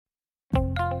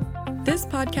This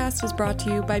podcast is brought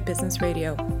to you by Business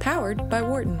Radio, powered by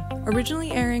Wharton,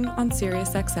 originally airing on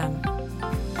SiriusXM.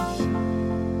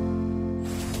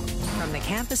 From the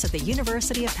campus of the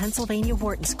University of Pennsylvania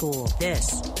Wharton School,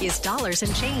 this is Dollars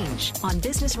and Change on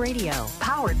Business Radio,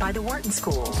 powered by the Wharton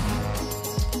School.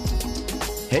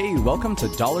 Hey, welcome to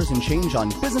Dollars and Change on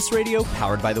Business Radio,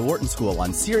 powered by the Wharton School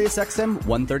on SiriusXM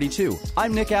 132.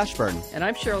 I'm Nick Ashburn. And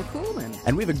I'm Cheryl Kuhlman.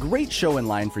 And we have a great show in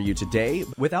line for you today.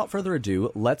 Without further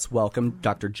ado, let's welcome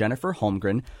Dr. Jennifer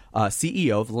Holmgren,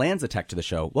 CEO of LanzaTech, to the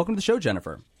show. Welcome to the show,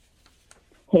 Jennifer.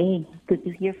 Hey, good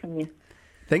to hear from you.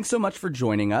 Thanks so much for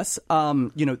joining us.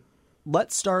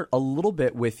 Let's start a little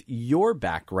bit with your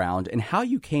background and how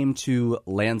you came to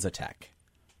LanzaTech.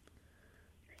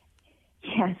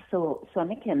 Yeah, so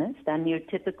I'm a chemist. I'm your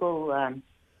typical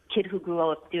kid who grew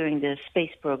up during the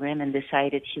space program and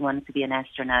decided she wanted to be an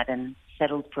astronaut and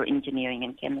settled for engineering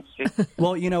and chemistry.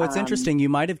 Well, it's interesting. You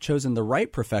might have chosen the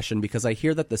right profession because I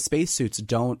hear that the spacesuits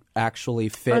don't actually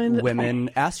fit women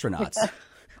astronauts.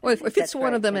 Well, if it's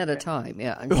one of them at a time,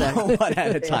 yeah, exactly. One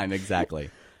at a time,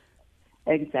 exactly.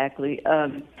 Exactly.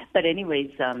 But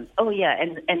anyways, I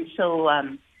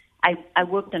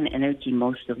worked on energy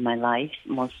most of my life.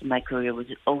 Most of my career was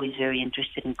always very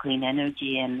interested in clean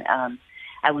energy, and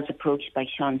I was approached by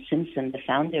Sean Simpson, the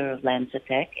founder of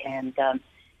LanzaTech, and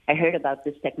I heard about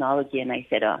this technology, and I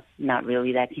said, not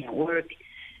really, that can't work.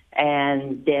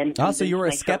 And then... so you were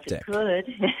a skeptic. What?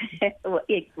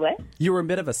 You were a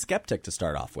bit of a skeptic to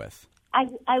start off with.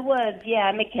 I was, yeah.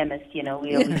 I'm a chemist,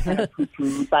 We always kind of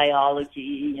poo-poo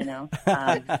biology,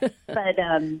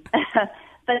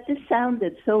 But this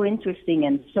sounded so interesting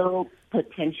and so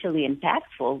potentially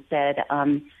impactful that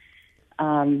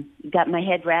got my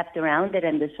head wrapped around it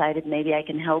and decided maybe I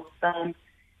can help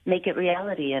make it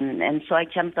reality. And so I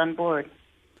jumped on board.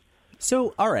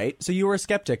 So, all right. So you were a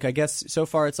skeptic. I guess so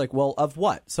far it's like, well, of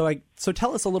what? So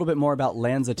tell us a little bit more about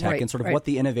LanzaTech and sort of what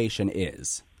the innovation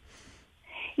is.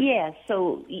 Yeah.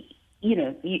 So,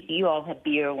 you all have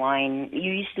beer, wine.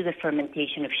 You're used to the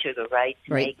fermentation of sugar, right?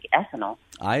 To make ethanol.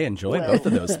 I enjoy both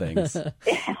of those things.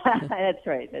 That's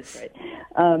right.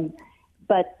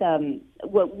 But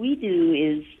what we do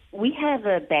is we have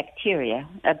a bacteria,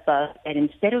 a bug, that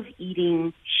instead of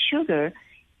eating sugar,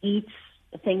 eats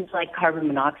things like carbon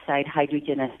monoxide,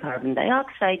 hydrogen, and carbon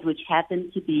dioxide, which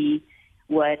happen to be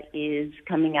what is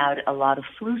coming out a lot of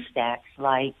flue stacks,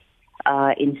 like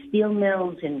in steel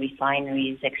mills, in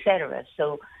refineries, etc.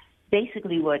 So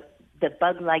basically what the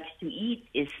bug likes to eat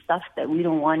is stuff that we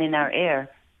don't want in our air.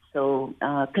 So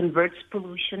converts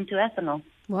pollution to ethanol.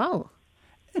 Wow.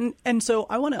 And so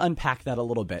I want to unpack that a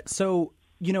little bit. So,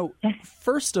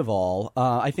 first of all,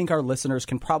 I think our listeners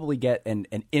can probably get an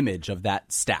image of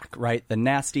that stack, right? The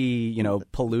nasty,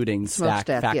 polluting stack,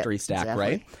 factory stack,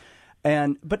 exactly.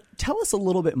 Right? But tell us a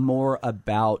little bit more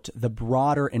about the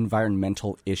broader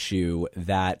environmental issue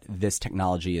that this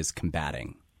technology is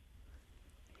combating.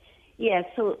 Yeah,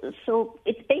 so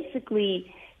it's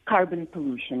basically carbon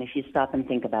pollution, if you stop and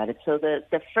think about it. So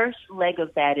the first leg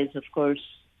of that is, of course,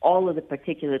 all of the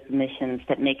particulate emissions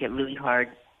that make it really hard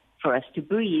for us to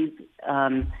breathe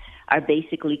are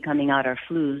basically coming out our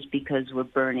flues because we're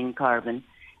burning carbon.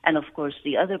 And, of course,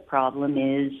 the other problem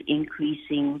is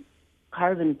increasing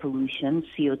carbon pollution.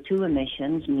 CO2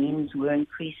 emissions means we're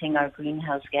increasing our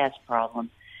greenhouse gas problem.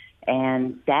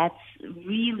 And that's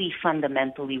really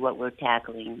fundamentally what we're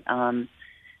tackling.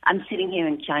 I'm sitting here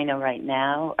in China right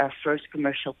now. Our first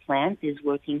commercial plant is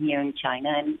working here in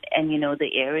China, and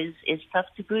the air is tough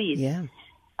to breathe. Yeah.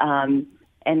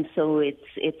 And so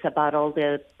it's about all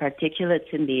the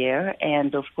particulates in the air,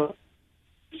 and of course,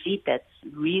 that's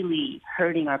really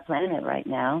hurting our planet right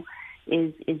now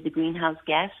is the greenhouse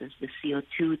gases, the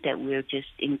CO2 that we're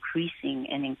just increasing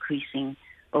and increasing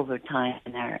over time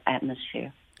in our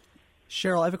atmosphere.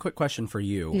 Cheryl, I have a quick question for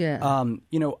you. Yeah.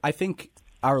 I think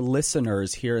our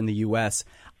listeners here in the U.S.,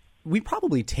 we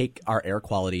probably take our air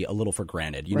quality a little for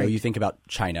granted. You think about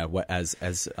China, as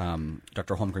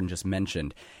Dr. Holmgren just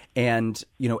mentioned. And,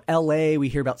 L.A., we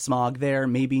hear about smog there,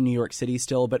 maybe New York City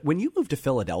still. But when you moved to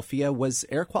Philadelphia, was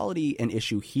air quality an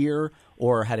issue here,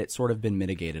 or had it sort of been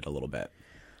mitigated a little bit?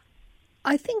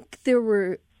 I think there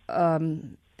were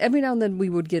every now and then we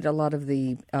would get a lot of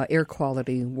the air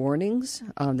quality warnings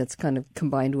that's kind of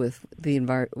combined with the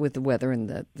with the weather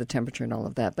and the temperature and all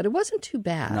of that. But it wasn't too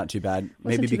bad. Not too bad.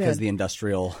 Maybe because the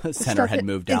industrial center had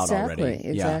moved out already.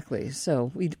 Exactly. Yeah. So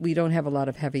we don't have a lot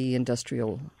of heavy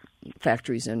industrial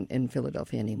factories in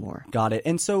Philadelphia anymore. Got it.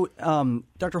 And so,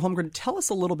 Dr. Holmgren, tell us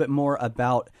a little bit more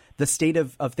about the state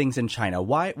of things in China.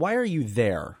 Why are you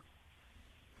there?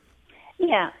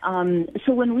 Yeah.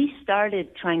 So when we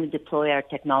started trying to deploy our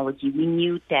technology, we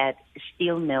knew that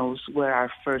steel mills were our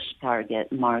first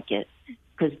target market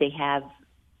because they have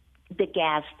the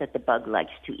gas that the bug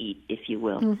likes to eat, if you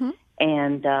will. Mm-hmm.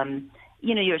 And,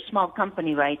 you're a small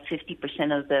company, right?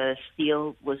 50% of the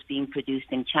steel was being produced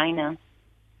in China.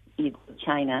 And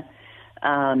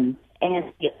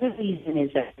the other reason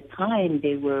is at the time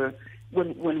they were,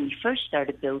 when we first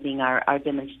started building our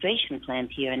demonstration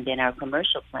plant here and then our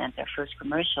commercial plant, our first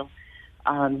commercial,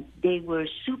 they were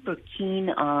super keen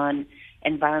on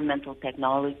environmental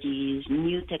technologies,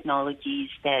 new technologies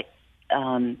that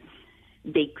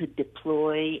they could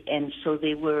deploy. And so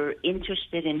they were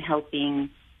interested in helping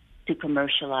to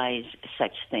commercialize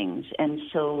such things. And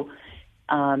so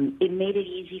it made it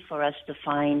easy for us to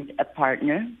find a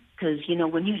partner because,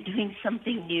 when you're doing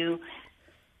something new,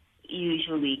 you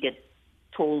usually get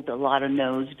told a lot of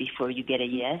no's before you get a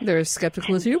yes. They're as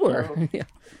skeptical as you were. Yeah.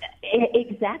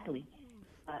 Exactly.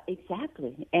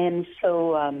 Exactly. And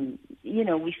so,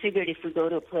 we figured if we go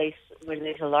to a place where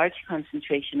there's a large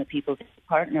concentration of people to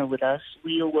partner with us,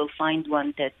 we will find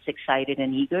one that's excited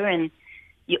and eager. And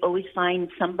you always find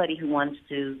somebody who wants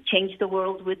to change the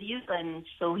world with you. And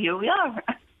so here we are.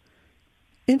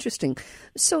 Interesting.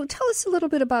 So tell us a little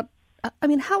bit about,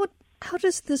 how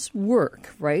does this work,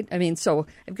 right? So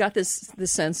I've got this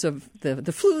sense of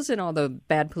the flues and all the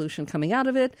bad pollution coming out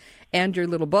of it and your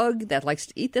little bug that likes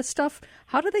to eat this stuff.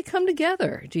 How do they come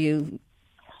together? Do you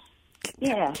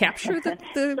capture the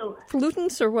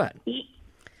pollutants or what?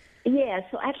 Yeah,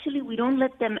 so actually we don't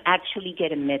let them actually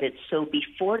get emitted. So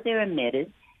before they're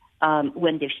emitted,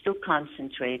 when they're still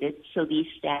concentrated, so these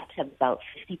stacks have about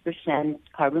 50%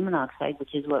 carbon monoxide,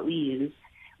 which is what we use.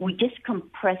 We just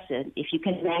compress it. If you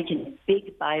can imagine a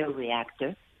big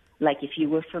bioreactor, like if you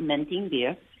were fermenting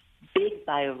beer, big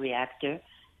bioreactor,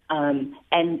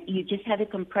 and you just have a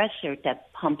compressor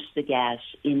that pumps the gas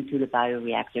into the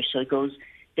bioreactor. So it goes,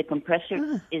 the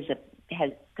compressor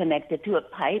has connected to a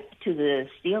pipe to the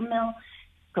steel mill,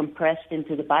 compressed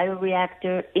into the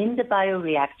bioreactor. In the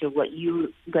bioreactor, what you're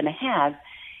going to have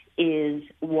is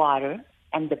water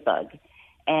and the bug.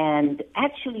 And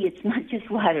actually, it's not just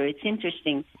water. It's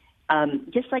interesting.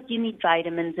 Just like you need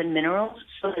vitamins and minerals,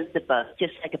 so does the bug,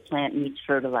 just like a plant needs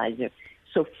fertilizer.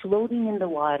 So floating in the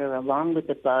water along with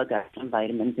the bug are some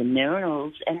vitamins and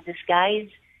minerals. And this guy's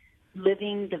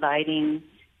living, dividing,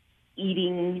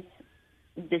 eating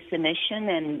this emission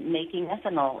and making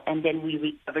ethanol. And then we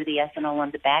recover the ethanol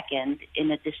on the back end in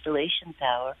a distillation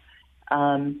tower.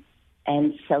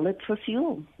 And sell it for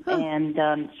fuel. Huh.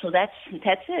 And so that's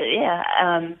it,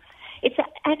 yeah. It's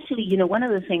actually, one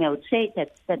of the things I would say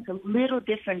that's a little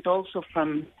different also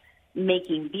from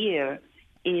making beer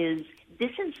is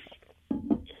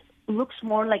looks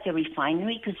more like a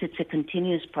refinery because it's a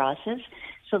continuous process.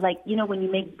 So when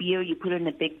you make beer, you put it in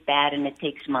a big vat and it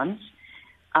takes months.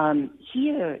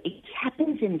 Here, it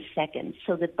happens in seconds.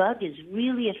 So the bug is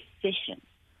really efficient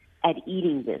at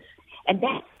eating this. And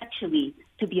that's actually,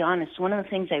 to be honest, one of the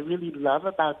things I really love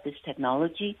about this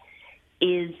technology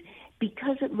is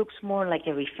because it looks more like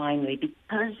a refinery,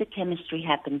 because the chemistry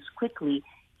happens quickly,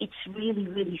 it's really,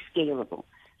 really scalable.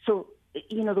 So,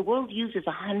 the world uses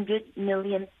 100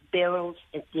 million barrels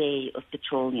a day of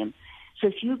petroleum. So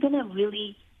if you're going to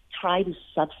really try to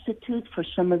substitute for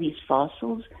some of these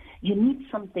fossils, you need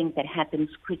something that happens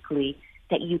quickly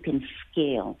that you can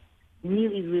scale,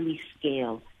 really, really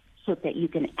scale, so that you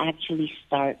can actually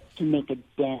start to make a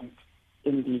dent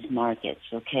in these markets,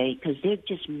 okay? Because they're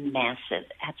just massive,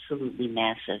 absolutely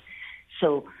massive.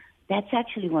 So that's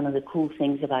actually one of the cool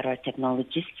things about our technology,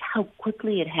 just how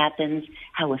quickly it happens,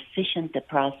 how efficient the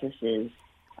process is,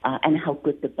 and how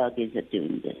good the bug is at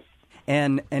doing this.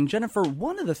 And Jennifer,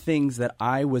 one of the things that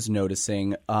I was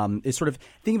noticing is sort of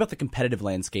thinking about the competitive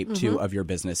landscape, too, of your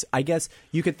business. I guess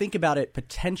you could think about it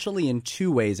potentially in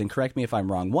two ways, and correct me if I'm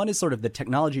wrong. One is sort of the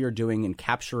technology you're doing in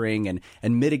capturing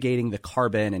and mitigating the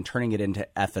carbon and turning it into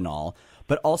ethanol.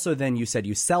 But also then you said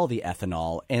you sell the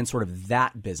ethanol and sort of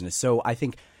that business. So I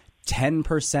think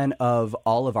 10% of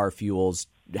all of our fuels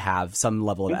have some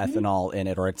level of ethanol in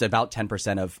it, or it's about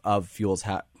 10% of fuels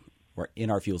have. Or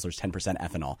in our fuels, there's 10%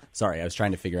 ethanol. Sorry, I was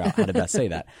trying to figure out how to best say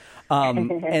that.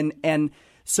 And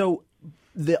so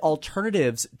the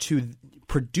alternatives to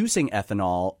producing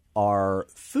ethanol are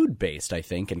food-based, I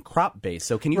think, and crop-based.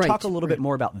 So can you talk a little bit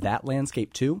more about that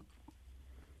landscape too?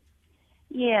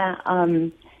 Yeah.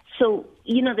 So,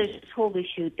 there's this whole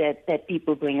issue that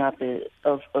people bring up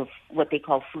of what they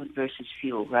call food versus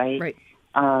fuel, right? Right.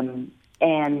 And,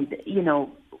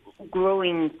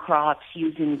 growing crops,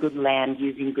 using good land,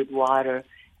 using good water,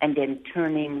 and then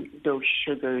turning those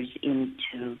sugars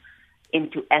into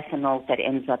into ethanol that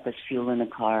ends up as fuel in a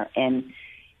car. And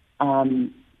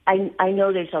I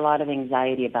know there's a lot of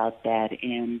anxiety about that,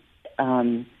 and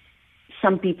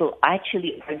some people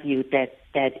actually argue that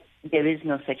there is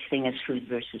no such thing as food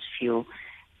versus fuel.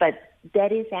 But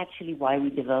that is actually why we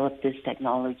developed this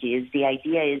technology. Is the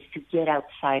idea is to get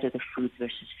outside of the food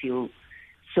versus fuel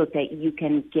so that you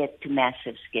can get to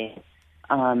massive scale.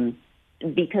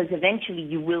 Because eventually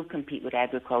you will compete with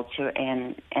agriculture,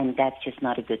 and that's just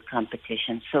not a good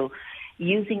competition. So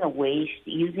using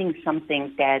using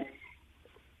something that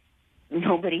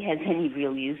nobody has any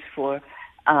real use for,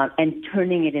 and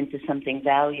turning it into something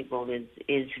valuable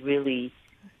is really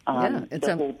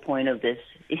the whole point of this.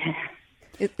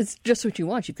 It's just what you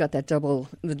want. You've got that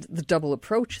the double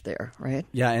approach there, right?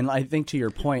 Yeah, and I think to your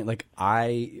point, like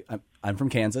I'm from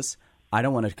Kansas. I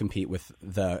don't want to compete with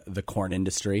the corn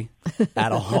industry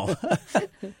at all. I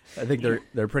think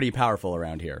they're pretty powerful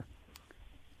around here.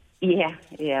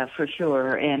 Yeah, for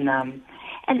sure. And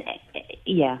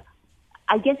yeah,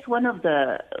 I guess one of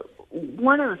the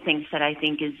things that I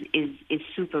think is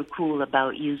super cool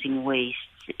about using wastes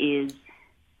is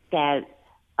that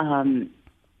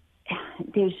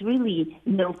there's really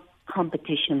no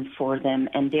competition for them,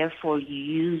 and therefore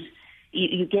you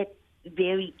get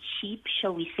very cheap,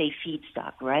 shall we say,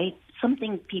 feedstock, right?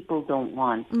 Something people don't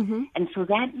want. Mm-hmm. And so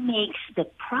that makes the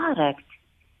product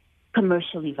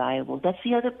commercially viable. That's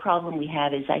the other problem we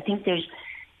have is I think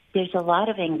there's a lot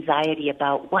of anxiety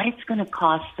about what it's going to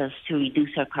cost us to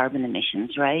reduce our carbon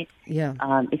emissions, right? Yeah.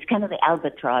 It's kind of the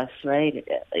albatross, right?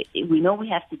 We know we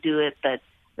have to do it, but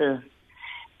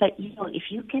if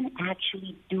you can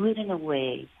actually do it in a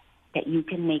way that you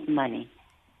can make money,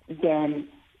 then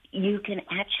you can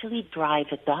actually drive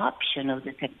adoption of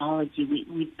the technology.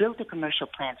 We built a commercial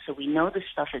plant, so we know this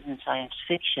stuff isn't science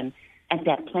fiction, and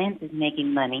that plant is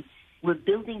making money. We're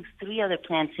building 3 other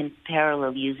plants in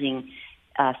parallel using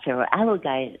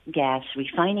ferroalloy gas,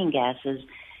 refining gases,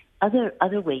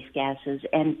 other waste gases,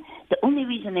 and the only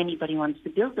reason anybody wants to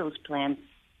build those plants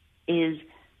is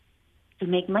to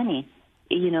make money.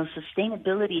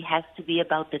 Sustainability has to be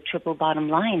about the triple bottom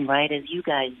line, right, as you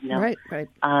guys know. Right.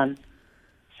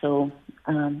 So,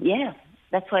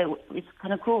 that's why it's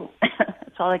kind of cool.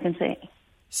 That's all I can say.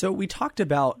 So we talked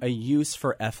about a use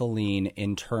for ethylene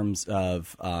in terms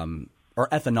of, or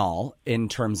ethanol in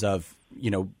terms of,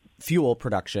 fuel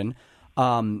production.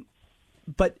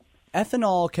 But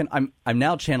ethanol I'm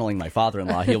now channeling my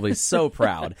father-in-law. He'll be so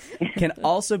proud. Can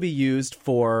also be used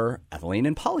for ethylene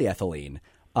and polyethylene,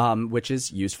 which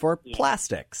is used for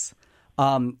plastics.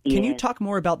 Can you talk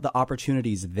more about the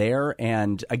opportunities there?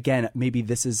 And again, maybe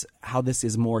this is how this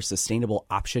is more sustainable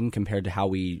option compared to how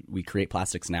we create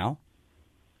plastics now?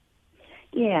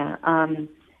 Yeah.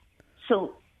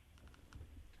 So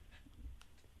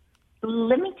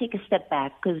let me take a step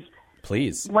back because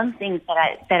please. One thing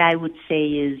that I would say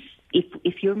is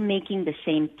if you're making the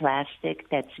same plastic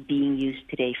that's being used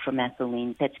today from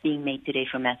ethylene, that's being made today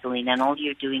from ethylene, and all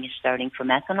you're doing is starting from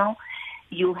ethanol,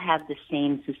 you'll have the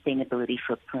same sustainability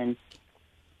footprint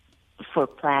for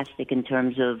plastic in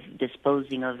terms of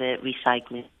disposing of it,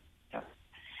 recycling.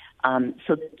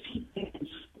 So the key thing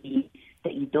is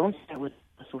that you don't start with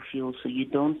fossil fuel, so you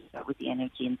don't start with the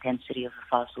energy intensity of a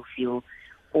fossil fuel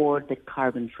or the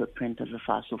carbon footprint of the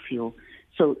fossil fuel.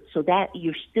 So that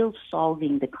you're still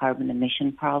solving the carbon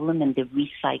emission problem and the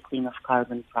recycling of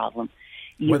carbon problem.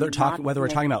 Whether we're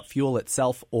talking about fuel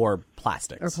itself or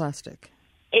plastics. Or plastic.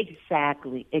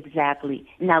 Exactly.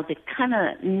 Now, the kind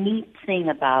of neat thing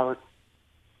about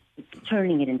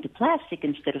turning it into plastic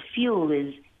instead of fuel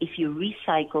is if you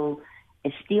recycle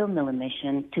a steel mill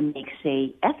emission to make,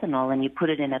 say, ethanol, and you put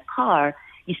it in a car,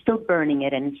 you're still burning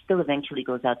it, and it still eventually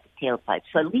goes out the tailpipe.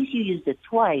 So at least you used it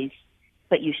twice,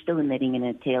 but you're still emitting in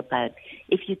a tailpipe.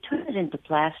 If you turn it into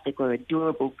plastic or a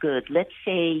durable good, let's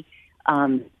say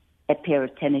a pair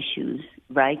of tennis shoes,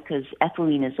 right? Because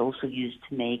ethylene is also used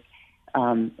to make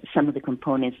some of the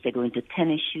components that go into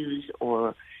tennis shoes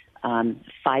or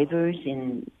fibers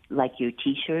in like your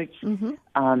T-shirts.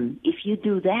 Mm-hmm. If you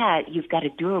do that, you've got a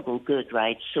durable good,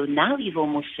 right? So now you've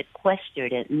almost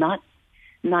sequestered it, not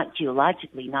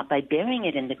geologically, not by burying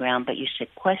it in the ground, but you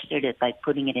sequestered it by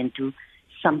putting it into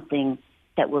something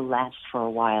that will last for a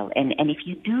while. And if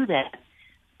you do that,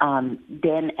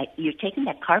 then you're taking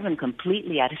that carbon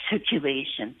completely out of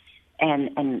circulation.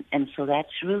 And so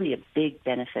that's really a big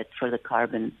benefit for the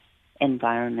carbon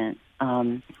environment.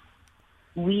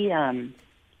 We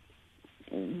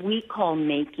call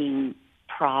making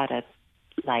product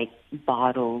like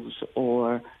bottles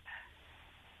or,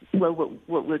 well,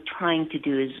 what we're trying to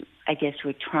do is, I guess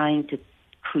we're trying to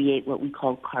create what we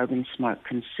call carbon smart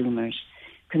consumers.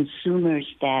 consumers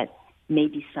that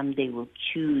maybe someday will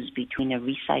choose between a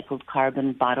recycled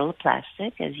carbon bottle of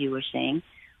plastic, as you were saying,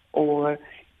 or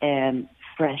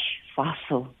fresh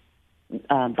fossil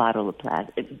bottle of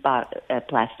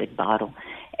plastic bottle.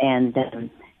 And,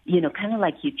 kind of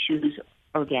like you choose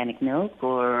organic milk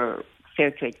or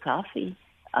fair trade coffee,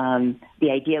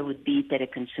 the idea would be that a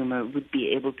consumer would be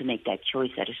able to make that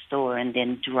choice at a store and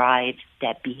then drive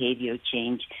that behavior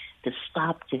change to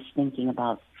stop just thinking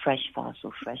about fresh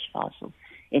fossil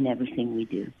in everything we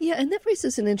do. Yeah, and that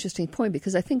raises an interesting point,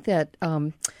 because I think that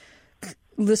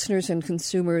listeners and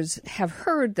consumers have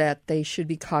heard that they should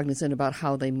be cognizant about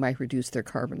how they might reduce their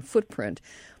carbon footprint.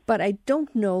 But I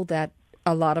don't know that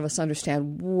a lot of us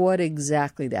understand what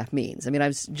exactly that means. I mean, I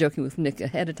was joking with Nick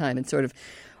ahead of time and sort of,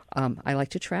 I like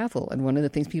to travel. And one of the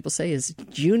things people say is,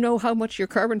 do you know how much your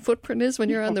carbon footprint is when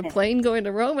you're on the plane going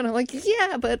to Rome? And I'm like,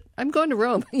 yeah, but I'm going to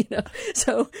Rome,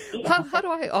 So how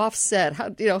do I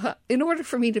offset? In order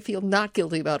for me to feel not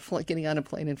guilty about getting on a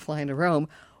plane and flying to Rome,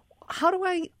 how do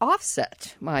I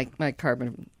offset my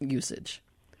carbon usage?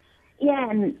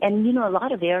 Yeah, and a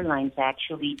lot of airlines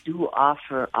actually do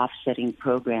offer offsetting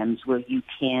programs where you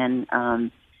can,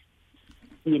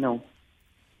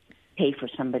 pay for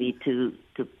somebody to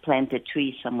plant a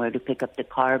tree somewhere to pick up the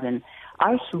carbon.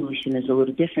 Our solution is a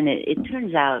little different. It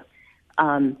turns out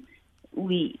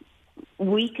we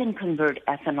can convert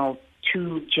ethanol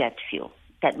to jet fuel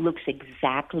that looks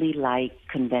exactly like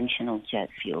conventional jet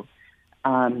fuel.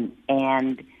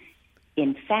 And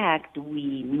in fact,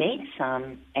 we made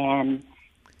some and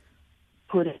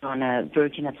put it on a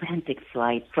Virgin Atlantic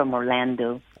flight from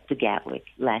Orlando to Gatwick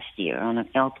last year. On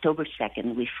October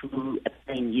 2nd, we flew a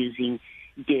plane using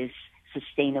this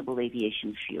sustainable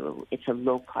aviation fuel. It's a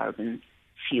low-carbon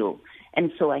fuel.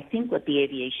 And so I think what the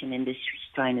aviation industry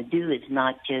is trying to do is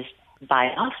not just buy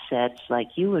offsets, like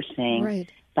you were saying, right,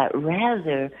 but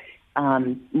rather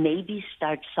maybe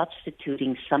start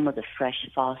substituting some of the fresh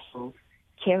fossil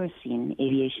kerosene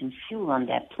aviation fuel on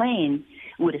that plane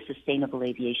with a sustainable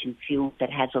aviation fuel that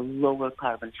has a lower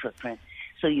carbon footprint.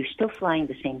 So you're still flying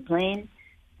the same plane,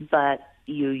 but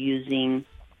you're using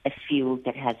a fuel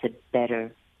that has a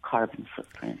better carbon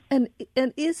footprint. And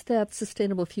is that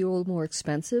sustainable fuel more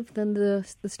expensive than the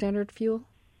standard fuel?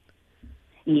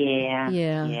 Yeah,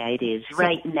 it is. So,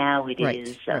 right now it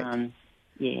is. Right.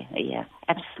 Yeah,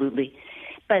 absolutely.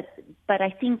 But I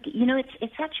think,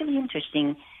 it's actually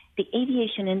interesting. The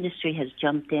aviation industry has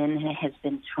jumped in and has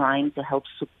been trying to help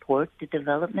support the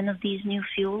development of these new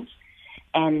fuels.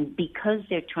 And because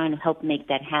they're trying to help make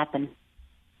that happen,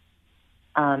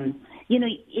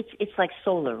 it's like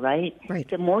solar, right? Right.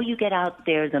 The more you get out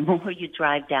there, the more you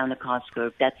drive down the cost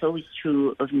curve. That's always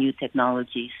true of new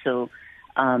technology. So,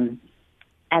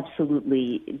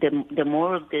 absolutely, the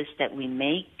more of this that we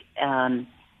make,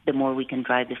 the more we can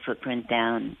drive the footprint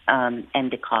down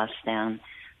and the cost down.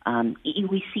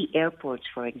 We see airports,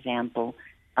 for example,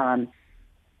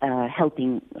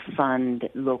 helping fund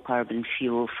low-carbon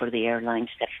fuel for the airlines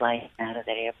that fly out of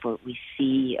that airport. We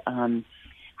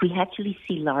actually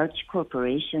see large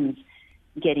corporations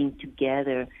getting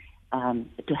together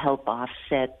to help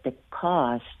offset the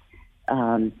cost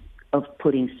of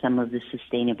putting some of the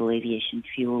sustainable aviation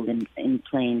fuel in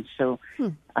planes. So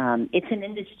it's an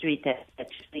industry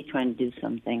that's really trying to do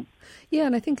something. Yeah,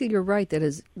 and I think that you're right, that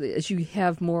as you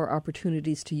have more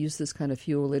opportunities to use this kind of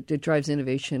fuel, it drives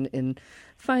innovation in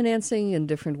financing and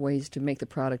different ways to make the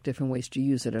product, different ways to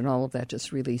use it, and all of that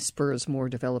just really spurs more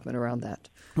development around that.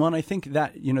 Well, and I think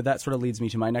that, that sort of leads me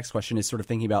to my next question, is sort of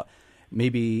thinking about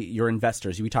maybe your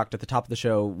investors. We talked at the top of the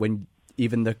show when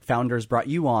even the founders brought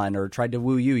you on or tried to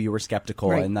woo you, you were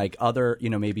skeptical. Right. And like other,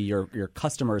 maybe your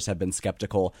customers have been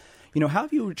skeptical. How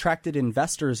have you attracted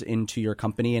investors into your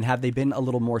company, and have they been a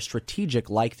little more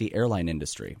strategic like the airline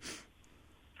industry?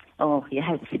 Oh,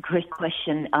 yeah, it's a great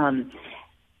question.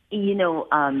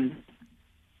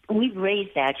 We've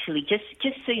raised actually, just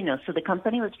so you know, so the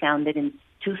company was founded in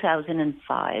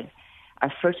 2005.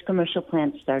 Our first commercial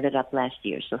plant started up last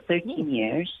year, so 13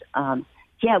 years.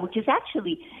 Which is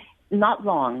actually not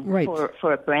long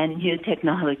for a brand new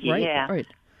technology. Right.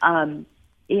 And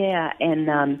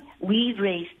we've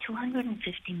raised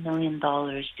 $250 million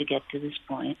to get to this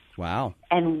point. Wow.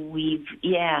 And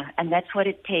and that's what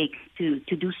it takes to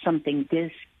do something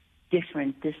this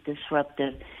different, this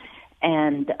disruptive.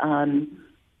 And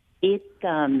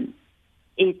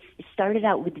it started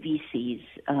out with VCs.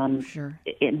 Sure.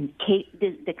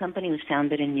 The company was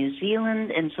founded in New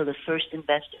Zealand, and so the first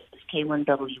investor was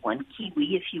K1W1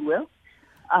 Kiwi, if you will.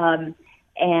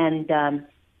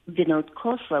 Vinod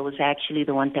Khosla was actually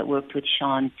the one that worked with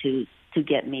Sean to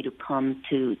get me to come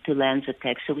to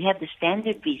LanzaTech. So we have the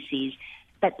standard VCs,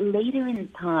 But later in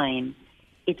time,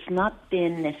 it's not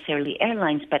been necessarily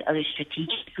airlines, but other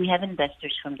strategic. We have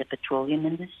investors from the petroleum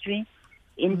industry,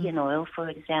 Indian Oil, for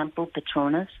example,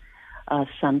 Petronas,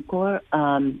 Suncor.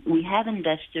 We have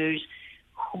investors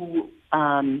who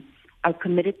are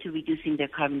committed to reducing their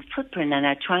carbon footprint and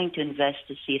are trying to invest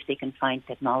to see if they can find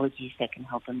technologies that can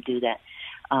help them do that.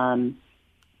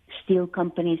 Steel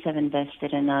companies have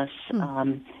invested in us.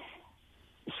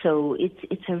 So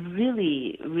it's a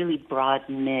really, really broad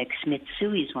mix.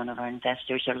 Mitsui is one of our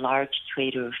investors, a large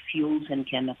trader of fuels and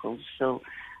chemicals. So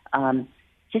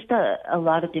just a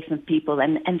lot of different people.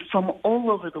 And from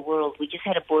all over the world. We just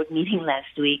had a board meeting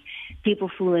last week. People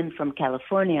flew in from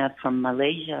California, from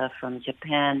Malaysia, from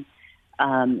Japan,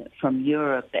 from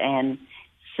Europe. And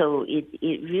so it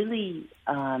really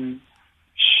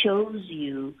shows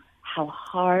you how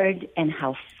hard and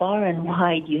how far and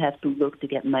wide you have to look to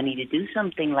get money to do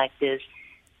something like this.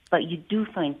 But you do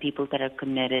find people that are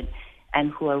committed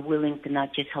and who are willing to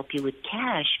not just help you with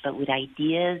cash, but with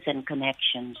ideas and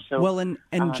connections. So, well, and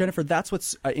Jennifer, that's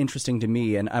what's interesting to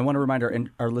me. And I want to remind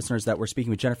our listeners that we're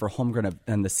speaking with Jennifer Holmgren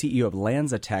and the CEO of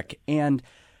LanzaTech. And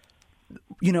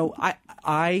you know,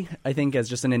 I think as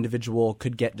just an individual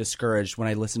could get discouraged when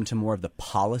I listen to more of the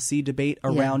policy debate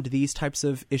around these types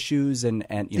of issues and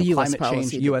you know, climate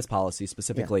change, U.S. policy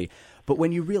specifically. Yeah. But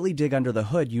when you really dig under the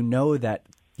hood, you know that,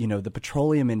 you know, the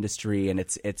petroleum industry and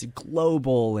it's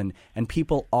global and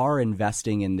people are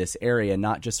investing in this area,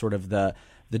 not just sort of the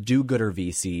do-gooder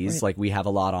VCs like we have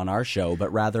a lot on our show,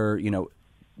 but rather, you know,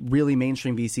 really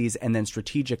mainstream VCs and then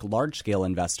strategic large-scale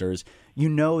investors. You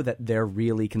know that they're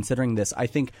really considering this, I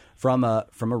think, from a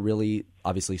really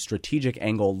obviously strategic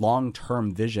angle,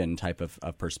 long-term vision type of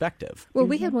perspective. Well,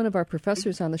 we had one of our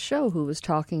professors on the show who was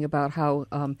talking about how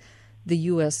the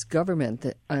U.S. government,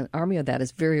 the army of that,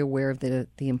 is very aware of the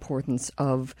importance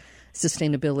of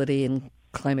sustainability and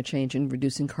climate change and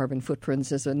reducing carbon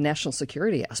footprints as a national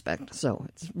security aspect. So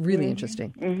it's really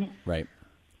interesting. Mm-hmm. Right.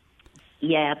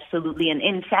 Yeah, absolutely. And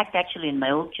in fact, actually, in my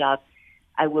old job,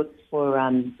 I worked for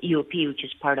EOP, which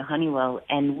is part of Honeywell,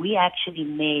 and we actually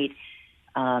made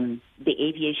the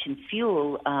aviation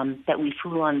fuel that we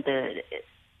flew on the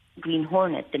Green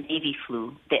Hornet, the Navy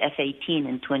flew, the F-18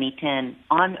 in 2010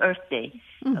 on Earth Day,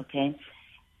 okay?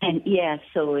 And yeah,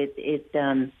 so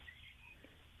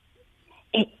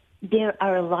there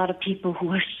are a lot of people who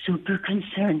are super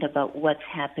concerned about what's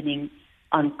happening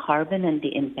on carbon and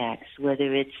the impacts,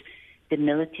 whether it's the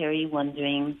military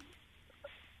wondering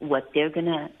what they're going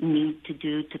to need to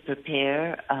do to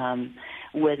prepare,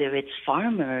 whether it's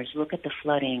farmers, look at the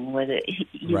flooding, whether,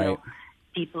 you know,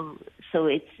 people. So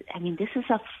it's, I mean, this is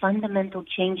a fundamental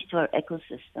change to our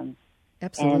ecosystem.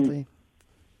 Absolutely.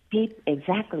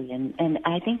 Exactly. And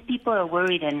I think people are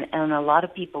worried, and a lot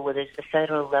of people, whether it's the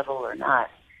federal level or not,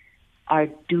 are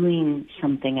doing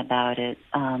something about it.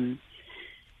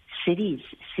 Cities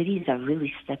are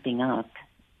really stepping up.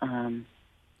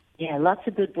 Lots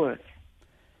of good work.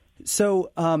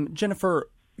 So, Jennifer,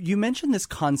 you mentioned this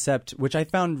concept, which I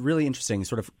found really interesting,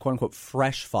 sort of quote unquote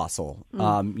fresh fossil.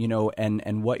 You know,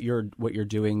 and what you're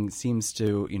doing seems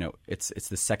to, you know, it's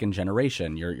the second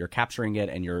generation. You're capturing it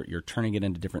and you're turning it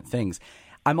into different things.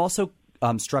 I'm also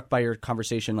struck by your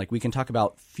conversation. Like, we can talk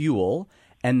about fuel.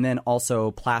 And then also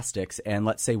plastics and,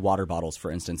 let's say, water bottles, for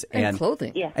instance. And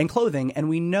clothing. Yeah. And clothing. And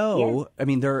we know, I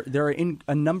mean, there are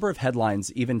a number of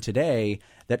headlines even today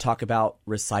that talk about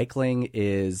recycling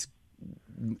is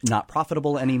not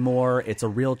profitable anymore. It's a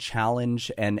real challenge,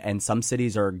 and some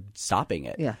cities are stopping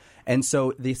it. Yeah. And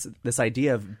so this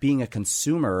idea of being a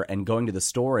consumer and going to the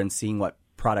store and seeing what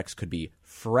products could be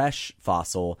fresh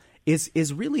fossil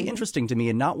is really interesting to me,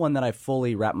 and not one that I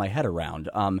fully wrap my head around.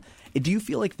 Do you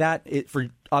feel like that, for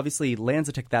obviously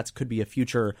LanzaTech, that could be a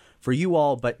future for you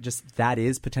all, but just that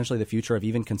is potentially the future of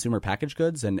even consumer packaged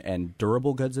goods and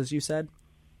durable goods, as you said?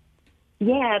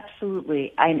 Yeah,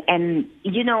 absolutely. And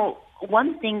you know,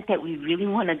 one thing that we really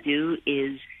want to do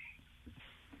is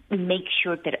make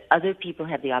sure that other people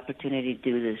have the opportunity to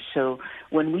do this. So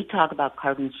when we talk about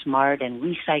carbon smart and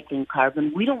recycling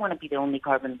carbon, we don't want to be the only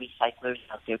carbon recyclers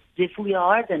out there. If we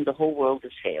are, then the whole world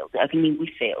has failed. I mean,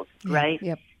 we failed, right?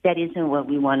 Yep. That isn't what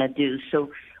we want to do.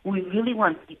 So we really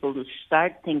want people to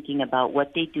start thinking about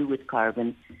what they do with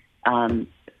carbon,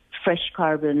 fresh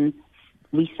carbon,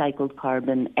 recycled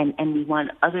carbon, and we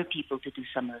want other people to do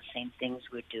some of the same things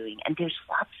we're doing. And there's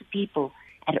lots of people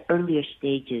at earlier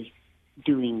stages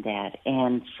doing that.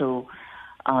 And so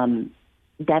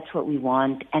that's what we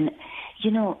want. And,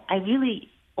 you know, I really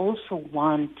also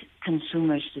want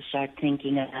consumers to start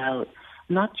thinking about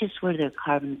not just where their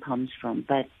carbon comes from,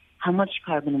 but how much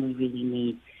carbon we really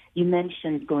need. you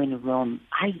mentioned going to Rome.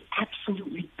 I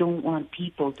absolutely don't want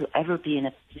people to ever be in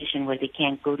a position where they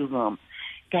can't go to Rome.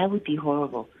 That would be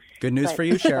horrible. Good news for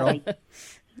you, Cheryl.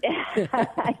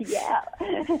 Yeah.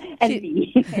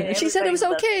 She said it was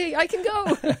okay. I can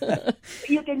go.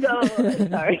 You can go.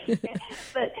 Sorry.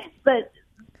 But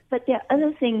there are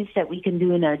other things that we can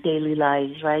do in our daily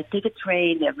lives, right? Take a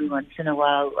train every once in a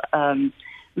while.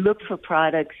 Look for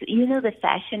products. You know, the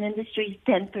fashion industry is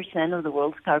 10% of the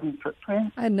world's carbon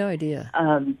footprint. I had no idea.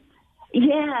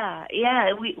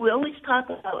 Yeah. We always talk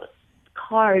about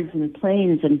cars and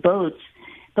planes and boats,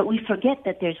 but we forget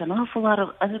that there's an awful lot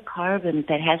of other carbon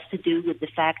that has to do with the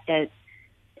fact that,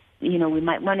 you know, we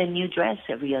might want a new dress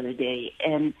every other day.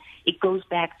 And it goes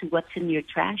back to what's in your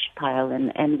trash pile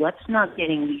and what's not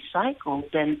getting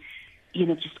recycled. And, you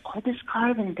know, just all this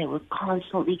carbon that we're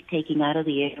constantly taking out of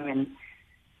the air and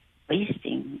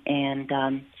wasting. And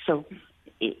so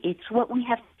it's what we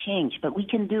have to change, but we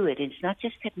can do it. It's not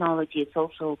just technology. It's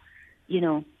also, you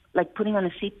know, like putting on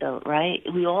a seatbelt, right?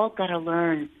 We all got to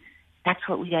learn. That's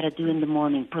what we got to do in the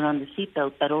morning, put on the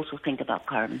seatbelt, but also think about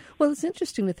carbon. Well, it's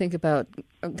interesting to think about,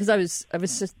 because I was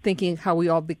just thinking how we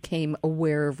all became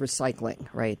aware of recycling,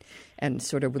 right? And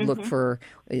sort of would look for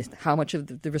how much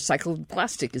of the recycled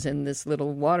plastic is in this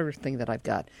little water thing that I've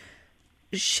got.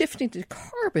 Shifting to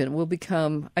carbon will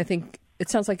become, I think, it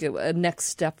sounds like a next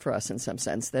step for us in some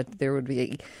sense, that there would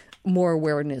be more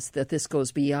awareness that this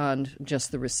goes beyond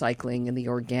just the recycling and the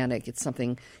organic. It's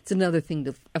another thing,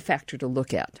 a factor to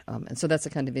look at. And so that's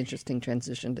a kind of interesting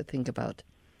transition to think about.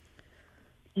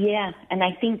 Yeah, and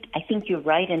I think you're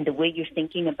right, and the way you're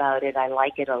thinking about it, I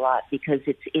like it a lot, because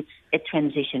it's a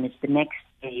transition. It's the next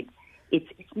stage.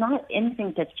 It's not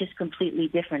anything that's just completely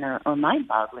different or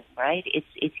mind-boggling, right?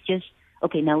 It's just,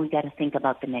 okay, now we got to think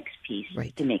about the next piece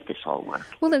to make this all work.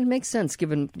 Well, then it makes sense,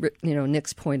 given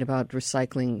Nick's point about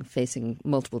recycling facing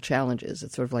multiple challenges.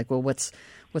 It's sort of like, well, what's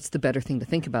the better thing to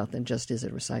think about than just is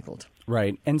it recycled?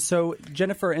 Right. And so,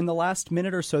 Jennifer, in the last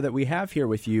minute or so that we have here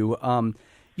with you,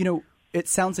 it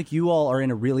sounds like you all are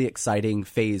in a really exciting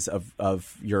phase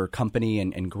of your company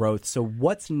and growth. So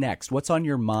what's next? What's on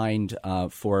your mind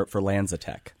for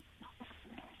LanzaTech?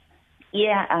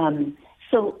 Yeah,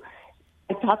 so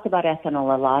I talked about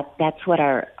ethanol a lot. That's what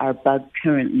our bug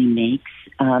currently makes.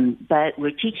 But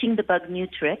we're teaching the bug new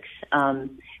tricks. We're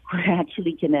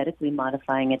actually genetically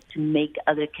modifying it to make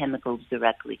other chemicals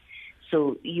directly.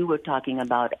 So you were talking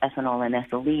about ethanol and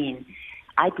ethylene.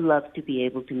 I'd love to be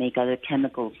able to make other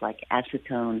chemicals like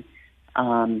acetone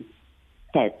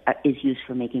that is used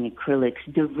for making acrylics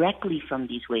directly from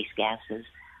these waste gases.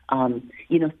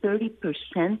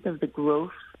 30% of the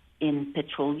growth in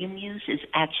petroleum use is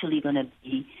actually going to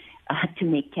be to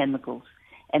make chemicals.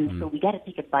 And so we got to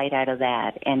take a bite out of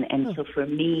that. And so for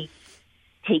me,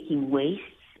 taking wastes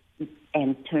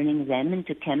and turning them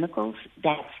into chemicals,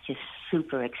 that's just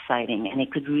super exciting, and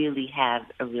it could really have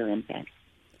a real impact.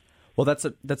 Well,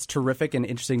 that's terrific and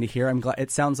interesting to hear. I'm glad.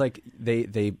 It sounds like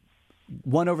they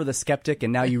won over the skeptic,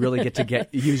 and now you really get to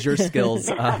use your skills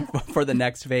for the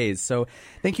next phase. So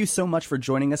thank you so much for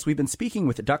joining us. We've been speaking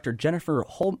with Dr. Jennifer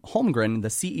Holmgren, the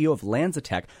CEO of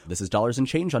LanzaTech. This is Dollars and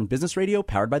Change on Business Radio,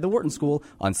 powered by the Wharton School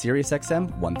on Sirius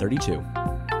XM 132.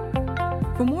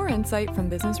 For more insight from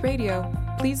Business Radio,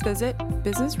 please visit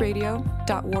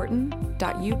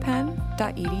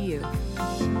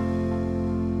businessradio.wharton.upenn.edu.